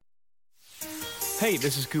Hey,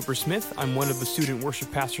 this is Cooper Smith. I'm one of the student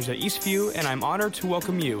worship pastors at Eastview, and I'm honored to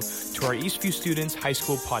welcome you to our Eastview Students High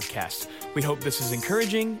School podcast. We hope this is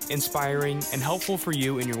encouraging, inspiring, and helpful for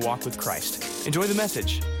you in your walk with Christ. Enjoy the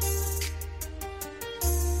message.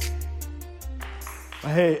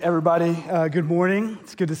 Hey, everybody. Good morning.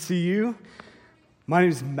 It's good to see you. My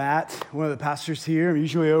name is Matt, one of the pastors here. I'm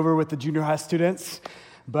usually over with the junior high students,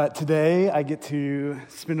 but today I get to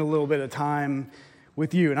spend a little bit of time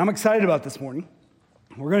with you, and I'm excited about this morning.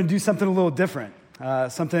 We're going to do something a little different,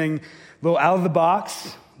 something a little out of the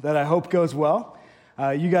box that I hope goes well.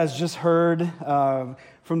 You guys just heard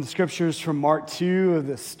from the scriptures from Mark 2 of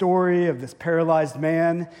the story of this paralyzed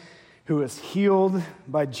man who was healed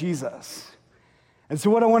by Jesus. And so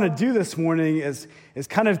what I want to do this morning is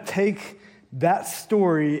kind of take that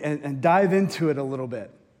story and dive into it a little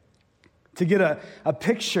bit to get a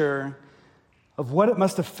picture of what it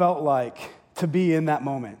must have felt like to be in that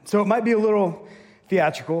moment. So it might be a little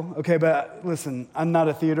theatrical, okay, but listen, I'm not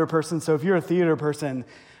a theater person, so if you're a theater person,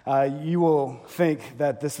 you will think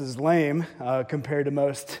that this is lame compared to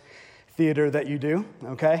most theater that you do,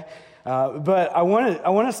 okay? But I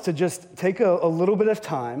want us to just take a little bit of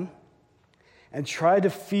time and try to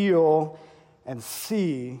feel and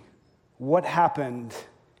see what happened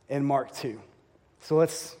in Mark 2. So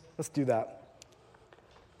let's do that.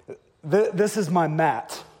 This is my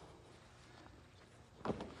mat.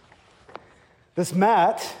 This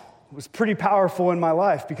mat was pretty powerful in my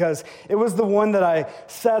life because it was the one that I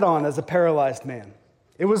sat on as a paralyzed man.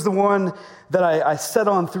 It was the one that I sat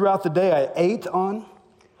on throughout the day. I ate on.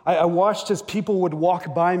 I watched as people would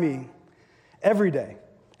walk by me every day.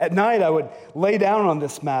 At night, I would lay down on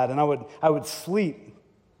this mat and I would sleep.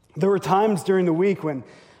 There were times during the week when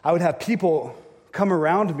I would have people come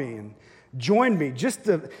around me and join me just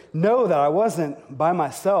to know that I wasn't by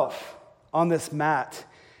myself on this mat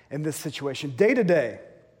in this situation. Day to day,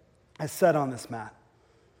 I sat on this mat.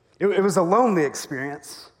 It was a lonely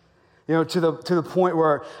experience, to the point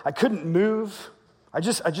where I couldn't move. I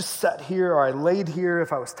just sat here or I laid here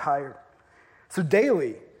if I was tired. So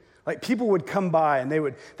daily, like people would come by and they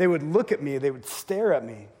would look at me, they would stare at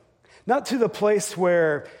me. Not to the place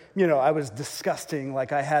where, I was disgusting,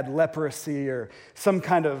 like I had leprosy or some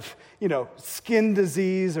kind of, skin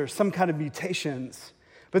disease or some kind of mutations.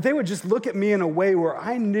 But they would just look at me in a way where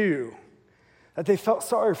I knew that they felt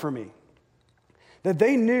sorry for me. That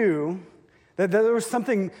they knew that there was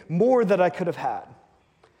something more that I could have had.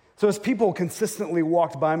 So as people consistently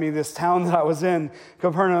walked by me, this town that I was in,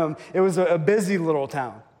 Capernaum, it was a busy little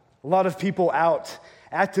town. A lot of people out,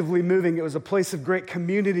 actively moving. It was a place of great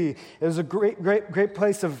community. It was a great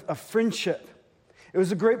place of friendship. It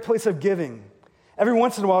was a great place of giving. Every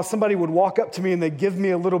once in a while, somebody would walk up to me and they'd give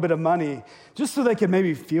me a little bit of money just so they could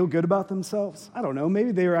maybe feel good about themselves. I don't know.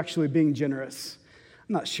 Maybe they were actually being generous.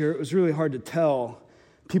 I'm not sure. It was really hard to tell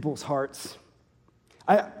people's hearts.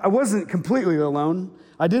 I wasn't completely alone.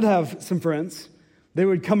 I did have some friends. They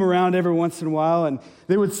would come around every once in a while and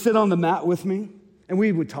they would sit on the mat with me and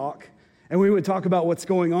we would talk. And we would talk about what's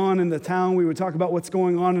going on in the town. We would talk about what's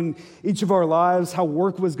going on in each of our lives, how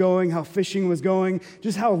work was going, how fishing was going,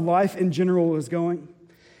 just how life in general was going.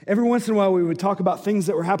 Every once in a while, we would talk about things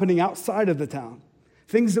that were happening outside of the town,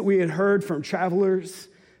 things that we had heard from travelers,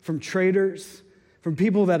 from traders, from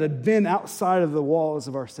people that had been outside of the walls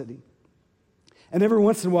of our city. And every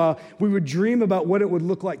once in a while, we would dream about what it would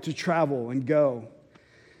look like to travel and go.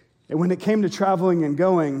 And when it came to traveling and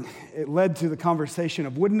going, it led to the conversation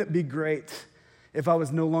of, wouldn't it be great if I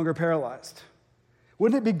was no longer paralyzed?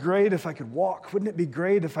 Wouldn't it be great if I could walk? Wouldn't it be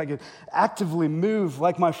great if I could actively move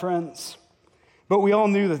like my friends? But we all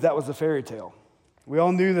knew that was a fairy tale. We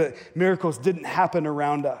all knew that miracles didn't happen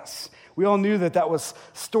around us. We all knew that was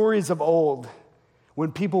stories of old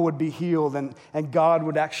when people would be healed and God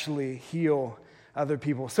would actually heal other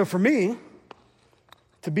people. So for me,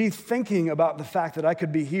 to be thinking about the fact that I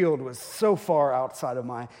could be healed was so far outside of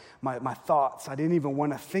my thoughts. I didn't even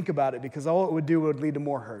want to think about it because all it would do would lead to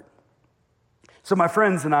more hurt. So my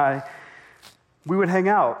friends and I, we would hang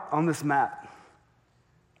out on this mat.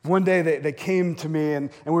 One day they came to me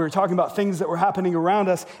and we were talking about things that were happening around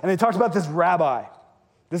us, and they talked about this rabbi,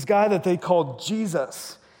 this guy that they called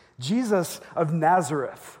Jesus of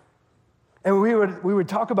Nazareth. And we would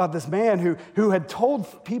talk about this man who had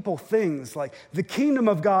told people things like, the kingdom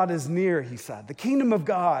of God is near, he said. The kingdom of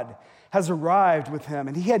God has arrived with him,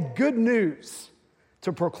 and he had good news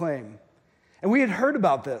to proclaim. And we had heard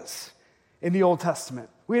about this in the Old Testament.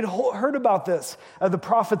 We had heard about this, the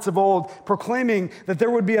prophets of old proclaiming that there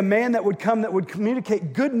would be a man that would come that would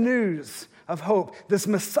communicate good news of hope, this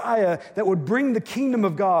Messiah that would bring the kingdom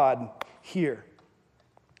of God here.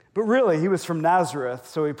 But really, he was from Nazareth,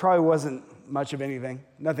 so he probably wasn't much of anything.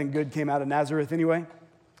 Nothing good came out of Nazareth anyway.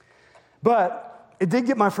 But it did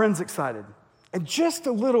get my friends excited. And just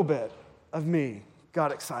a little bit of me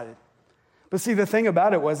got excited. But see, the thing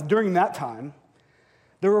about it was, during that time,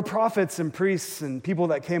 there were prophets and priests and people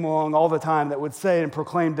that came along all the time that would say and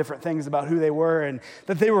proclaim different things about who they were and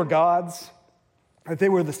that they were gods, that they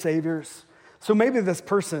were the saviors. So maybe this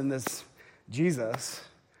person, this Jesus,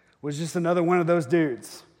 was just another one of those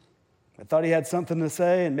dudes that thought he had something to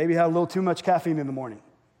say and maybe had a little too much caffeine in the morning.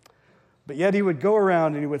 But yet he would go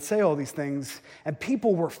around and he would say all these things, and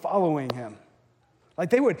people were following him.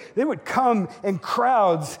 Like they would come in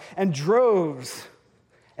crowds and droves,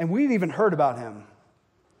 and we'd even heard about him.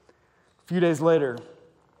 A few days later,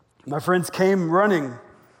 my friends came running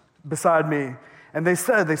beside me, and they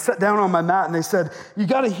sat down on my mat and they said, "You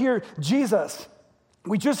got to hear Jesus.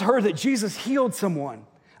 We just heard that Jesus healed someone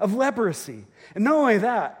of leprosy. And not only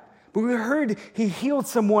that, but we heard he healed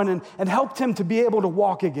someone and helped him to be able to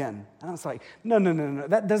walk again." And I was like, no,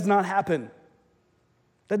 that does not happen.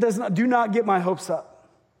 Do not get my hopes up.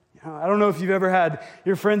 I don't know if you've ever had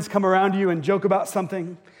your friends come around you and joke about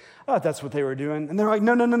something. I thought that's what they were doing. And they're like,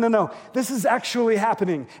 no. This is actually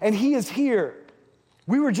happening. And he is here.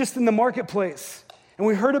 We were just in the marketplace, and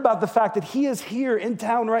we heard about the fact that he is here in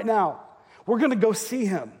town right now. We're going to go see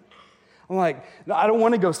him. I'm like, no, I don't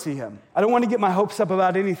want to go see him. I don't want to get my hopes up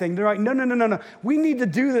about anything. They're like, no. We need to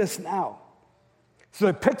do this now. So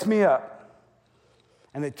they picked me up,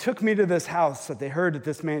 and they took me to this house that they heard that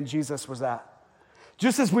this man Jesus was at.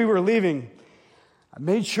 Just as we were leaving, I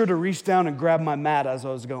made sure to reach down and grab my mat as I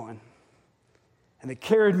was going. And they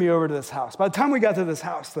carried me over to this house. By the time we got to this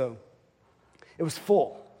house, though, it was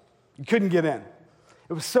full. You couldn't get in.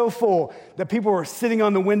 It was so full that people were sitting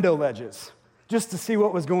on the window ledges just to see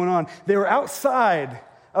what was going on. They were outside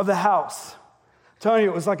of the house. I'm telling you,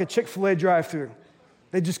 it was like a Chick-fil-A drive-thru.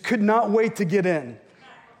 They just could not wait to get in.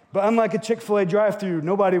 But unlike a Chick-fil-A drive-thru,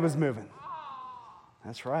 nobody was moving.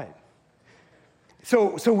 That's right.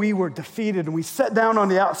 So we were defeated, and we sat down on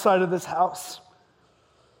the outside of this house.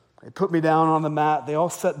 They put me down on the mat. They all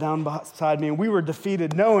sat down beside me, and we were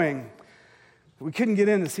defeated, knowing that we couldn't get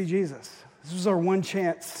in to see Jesus. This was our one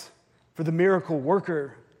chance for the miracle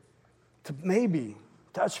worker to maybe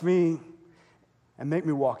touch me and make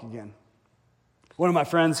me walk again. One of my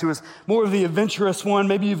friends who was more of the adventurous one,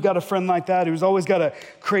 maybe you've got a friend like that who's always got a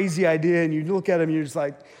crazy idea, and you look at him and you're just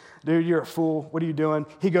like, "Dude, you're a fool. What are you doing?"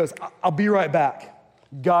 He goes, "I'll be right back."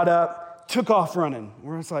 Got up, took off running.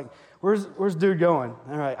 We're just like, where's dude going?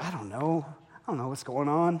 All right, I don't know what's going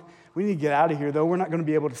on. We need to get out of here, though. We're not going to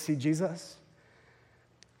be able to see Jesus.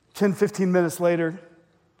 10, 15 minutes later,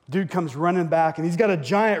 dude comes running back, and he's got a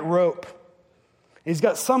giant rope. He's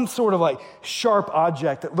got some sort of like sharp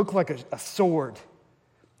object that looked like a sword.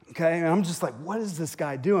 Okay, and I'm just like, what is this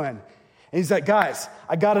guy doing? And he's like, "Guys,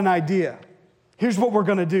 I got an idea. Here's what we're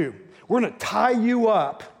going to do. We're going to tie you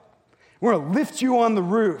up. We're going to lift you on the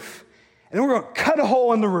roof, and then we're going to cut a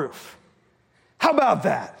hole in the roof. How about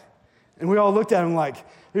that?" And we all looked at him like,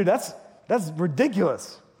 "Dude, that's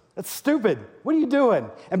ridiculous. That's stupid. What are you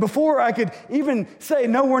doing?" And before I could even say,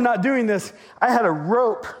 "No, we're not doing this," I had a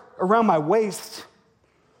rope around my waist,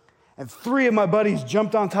 and 3 of my buddies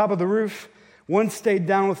jumped on top of the roof. One stayed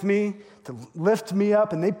down with me to lift me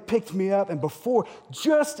up, and they picked me up. And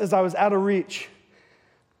just as I was out of reach,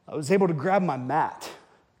 I was able to grab my mat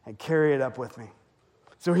and carry it up with me.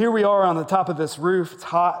 So here we are on the top of this roof. It's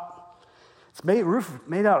hot. Roof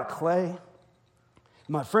made out of clay.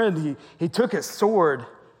 My friend, he took his sword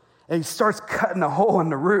and he starts cutting a hole in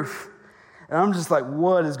the roof. And I'm just like,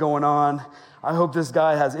 what is going on? I hope this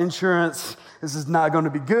guy has insurance. This is not going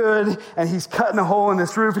to be good. And he's cutting a hole in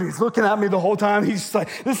this roof, and he's looking at me the whole time. He's just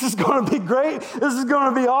like, "This is going to be great. This is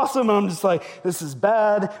going to be awesome." And I'm just like, "This is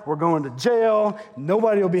bad. We're going to jail.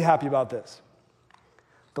 Nobody will be happy about this."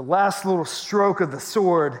 The last little stroke of the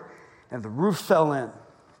sword, and the roof fell in.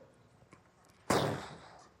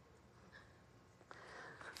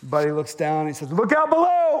 Buddy looks down, and he says, "Look out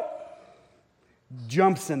below!"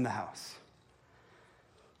 Jumps in the house.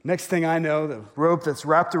 Next thing I know, the rope that's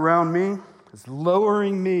wrapped around me is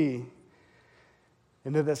lowering me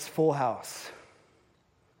into this full house.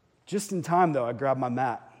 Just in time, though, I grabbed my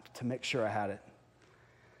mat to make sure I had it.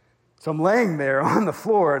 So I'm laying there on the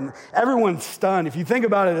floor, and everyone's stunned. If you think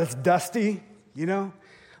about it, it's dusty,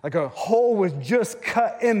 like a hole was just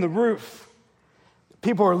cut in the roof.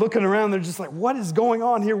 People are looking around. They're just like, "What is going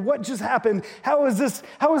on here? What just happened? How is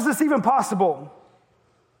this even possible?"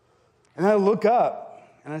 And I look up,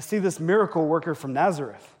 and I see this miracle worker from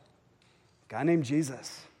Nazareth, a guy named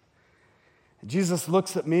Jesus. And Jesus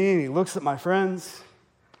looks at me, and he looks at my friends,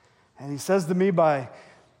 And he says to me, by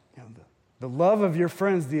the love of your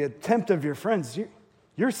friends, the attempt of your friends,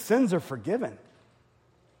 your sins are forgiven.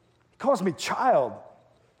 He calls me child.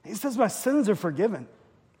 He says my sins are forgiven.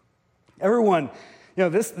 Everyone,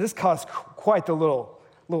 this caused quite the little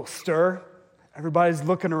stir. Everybody's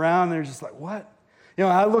looking around. They're just like, what?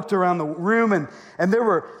 I looked around the room, and there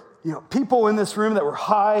were people in this room that were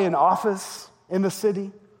high in office in the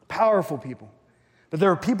city, powerful people. But there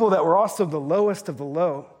were people that were also the lowest of the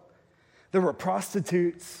low. There were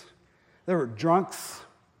prostitutes. There were drunks.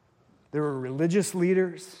 There were religious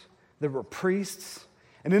leaders. There were priests.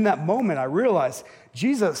 And in that moment, I realized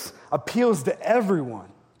Jesus appeals to everyone.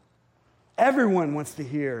 Everyone wants to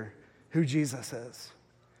hear who Jesus is.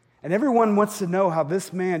 And everyone wants to know how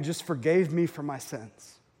this man just forgave me for my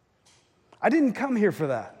sins. I didn't come here for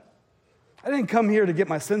that. I didn't come here to get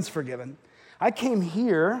my sins forgiven. I came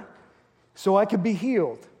here so I could be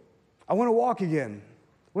healed. I want to walk again.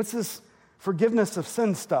 What's this forgiveness of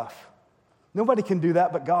sin stuff? Nobody can do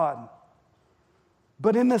that but God.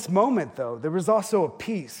 But in this moment, though, there was also a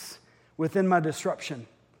peace within my disruption.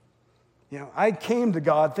 I came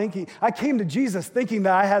to Jesus thinking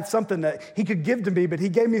that I had something that he could give to me, but he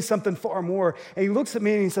gave me something far more. And he looks at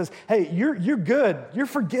me and he says, hey, you're good. You're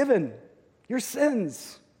forgiven. Your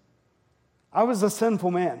sins. I was a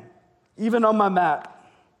sinful man. Even on my mat,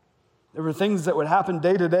 there were things that would happen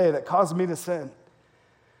day to day that caused me to sin.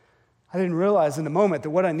 I didn't realize in the moment that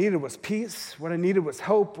what I needed was peace, what I needed was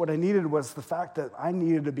hope, what I needed was the fact that I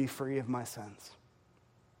needed to be free of my sins.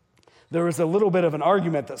 There was a little bit of an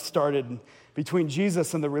argument that started between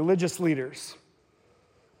Jesus and the religious leaders.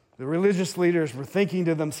 The religious leaders were thinking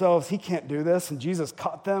to themselves, he can't do this, and Jesus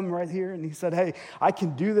caught them right here, and he said, hey, I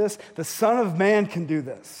can do this. The Son of Man can do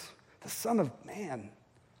this. The Son of Man.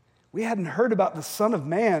 We hadn't heard about the Son of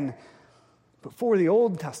Man before the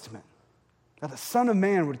Old Testament, that the Son of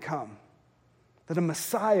Man would come, that a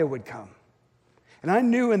Messiah would come. And I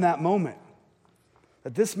knew in that moment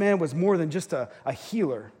that this man was more than just a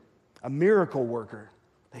healer, a miracle worker,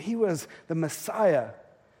 that he was the Messiah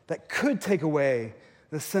that could take away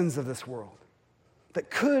the sins of this world, that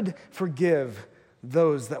could forgive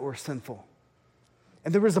those that were sinful.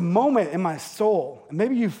 And there was a moment in my soul, and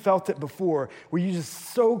maybe you felt it before, where you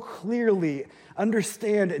just so clearly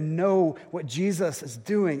understand and know what Jesus is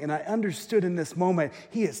doing. And I understood in this moment,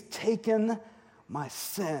 he has taken my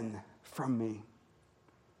sin from me,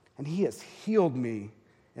 and he has healed me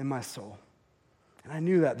in my soul. And I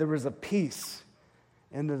knew that there was a peace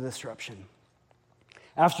in the disruption.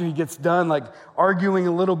 After he gets done, arguing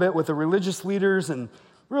a little bit with the religious leaders and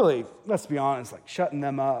really, let's be honest, shutting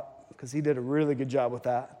them up, because he did a really good job with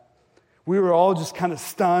that. We were all just kind of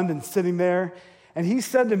stunned and sitting there. And he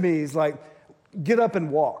said to me, he's like, get up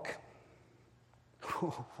and walk.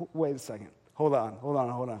 Wait a second. Hold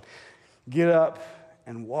on. Get up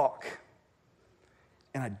and walk.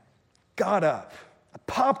 And I got up. I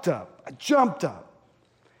popped up. I jumped up.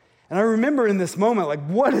 And I remember in this moment,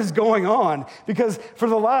 what is going on? Because for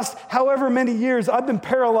the last however many years, I've been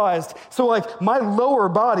paralyzed. So my lower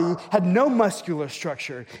body had no muscular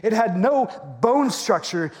structure. It had no bone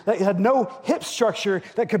structure. It had no hip structure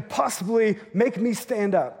that could possibly make me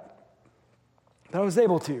stand up. But I was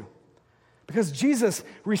able to, because Jesus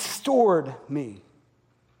restored me.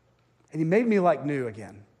 And he made me like new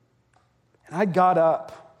again. And I got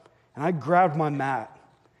up, and I grabbed my mat,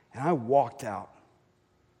 and I walked out.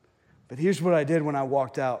 But here's what I did when I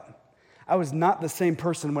walked out. I was not the same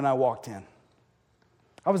person when I walked in.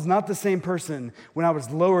 I was not the same person when I was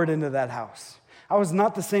lowered into that house. I was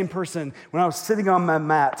not the same person when I was sitting on my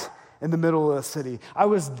mat in the middle of the city. I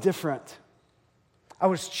was different. I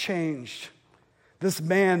was changed. This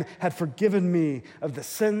man had forgiven me of the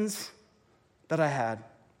sins that I had.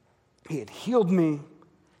 He had healed me,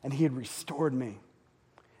 and he had restored me.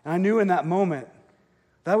 And I knew in that moment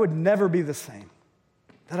that I would never be the same,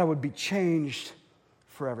 that I would be changed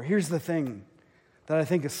forever. Here's the thing that I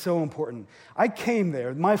think is so important. I came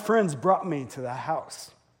there. My friends brought me to the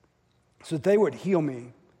house so that they would heal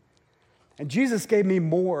me. And Jesus gave me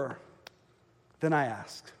more than I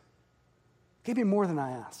asked. Gave me more than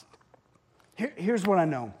I asked. Here's what I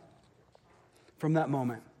know from that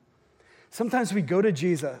moment. Sometimes we go to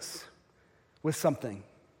Jesus with something,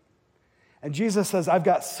 and Jesus says, I've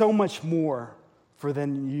got so much more for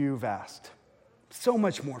than you've asked. So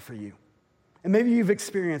much more for you. And maybe you've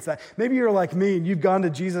experienced that. Maybe you're like me and you've gone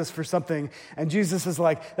to Jesus for something, and Jesus is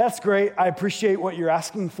like, that's great, I appreciate what you're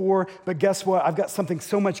asking for, but guess what? I've got something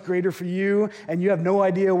so much greater for you, and you have no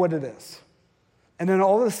idea what it is. And then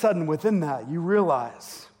all of a sudden, within that, you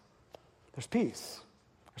realize there's peace,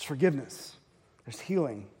 there's forgiveness, there's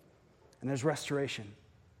healing, and there's restoration.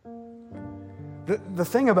 The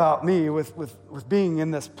thing about me with being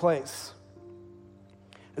in this place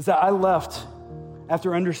is that I left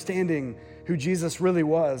after understanding who Jesus really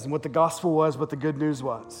was and what the gospel was, what the good news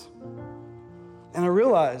was. And I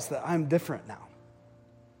realized that I'm different now.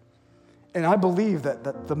 And I believe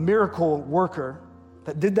that the miracle worker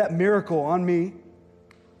that did that miracle on me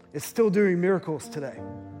is still doing miracles today.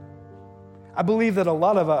 I believe that a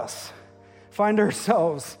lot of us find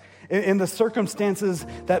ourselves in the circumstances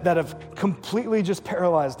that have completely just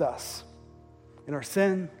paralyzed us in our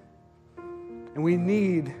sin, and we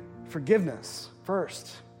need forgiveness first.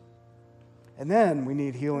 And then we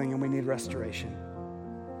need healing and we need restoration.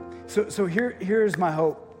 So here's my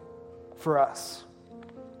hope for us,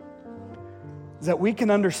 is that we can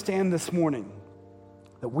understand this morning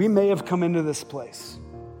that we may have come into this place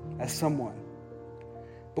as someone,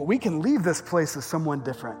 but we can leave this place as someone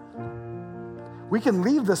different. We can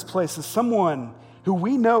leave this place as someone who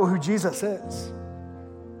we know who Jesus is.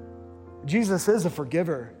 Jesus is a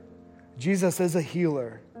forgiver. Jesus is a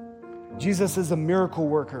healer. Jesus is a miracle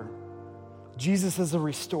worker. Jesus is a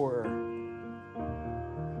restorer.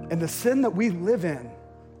 And the sin that we live in,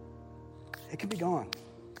 it can be gone.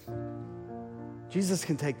 Jesus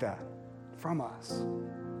can take that from us.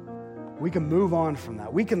 We can move on from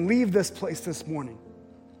that. We can leave this place this morning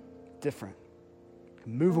different.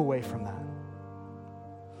 Move away from that.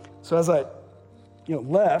 So as I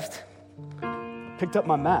left, picked up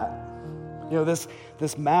my mat.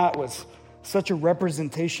 This mat was such a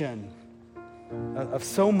representation of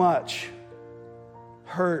so much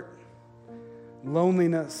hurt,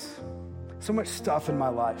 loneliness, so much stuff in my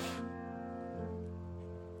life.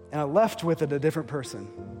 And I left with it a different person,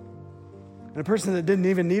 and a person that didn't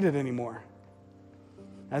even need it anymore.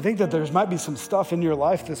 And I think that there might be some stuff in your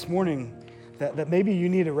life this morning that maybe you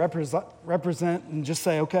need to represent and just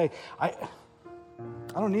say, okay, I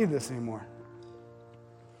don't need this anymore.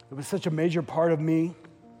 It was such a major part of me.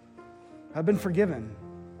 I've been forgiven.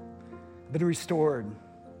 I've been restored.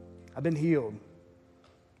 I've been healed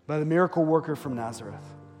by the miracle worker from Nazareth,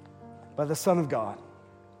 by the Son of God,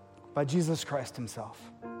 by Jesus Christ himself.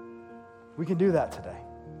 We can do that today.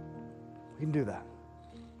 We can do that.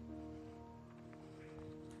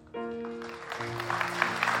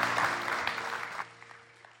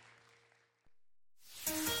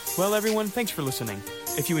 Well, everyone, thanks for listening.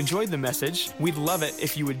 If you enjoyed the message, we'd love it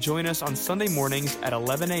if you would join us on Sunday mornings at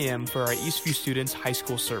 11 a.m. for our Eastview Students High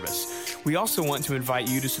School service. We also want to invite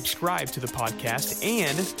you to subscribe to the podcast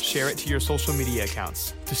and share it to your social media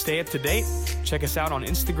accounts. To stay up to date, check us out on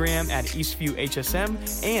Instagram at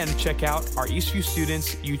EastviewHSM and check out our Eastview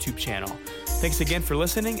Students YouTube channel. Thanks again for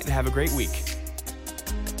listening and have a great week.